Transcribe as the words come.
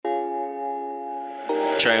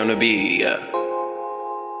TreOnTheBeat, yeah.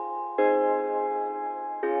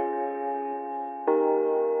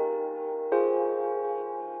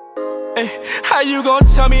 How you gon'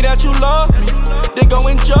 tell me that you love me? They go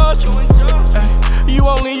and judge me. You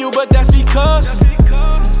only you, but that's because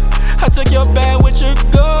I took your bad with your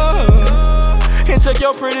good and took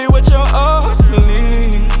your pretty with your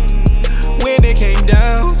ugly. When it came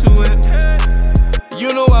down to it,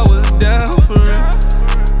 you know I was down for it.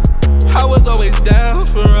 I was always down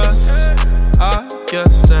for us. I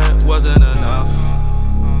guess that wasn't enough.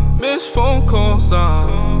 Missed phone calls,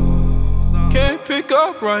 can't pick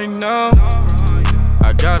up right now.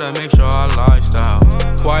 I gotta make sure our lifestyle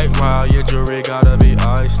quite wild, your jewelry gotta be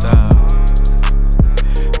iced out.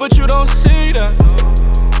 But you don't see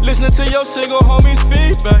that. Listening to your single homies'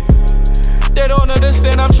 feedback, they don't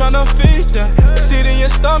understand I'm tryna feed that. See it in your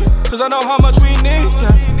stomach, cause I know how much we need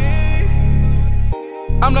that.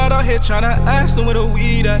 I'm not out here tryna ask them where the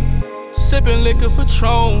weed at, sipping liquor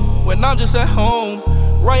Patron when I'm just at home,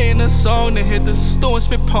 writing a song to hit the stew and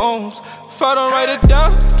spit poems. If I don't write it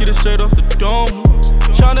down, get it straight off the dome.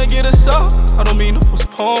 Tryna get us up, I don't mean to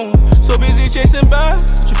postpone. So busy chasing bags,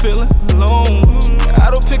 that you feeling alone.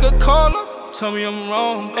 I don't pick a call up, tell me I'm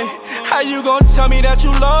wrong. How you gon' tell me that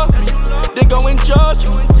you love me? They go and judge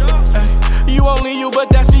me. You only you,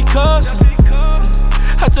 but that's because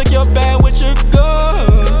I took your bad with your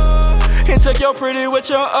good and took your pretty with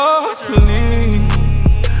your ugly.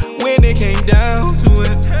 When it came down to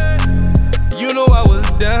it, you know I was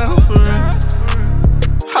down for it.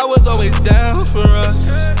 I was always down for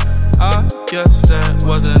us. I guess that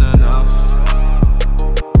wasn't enough.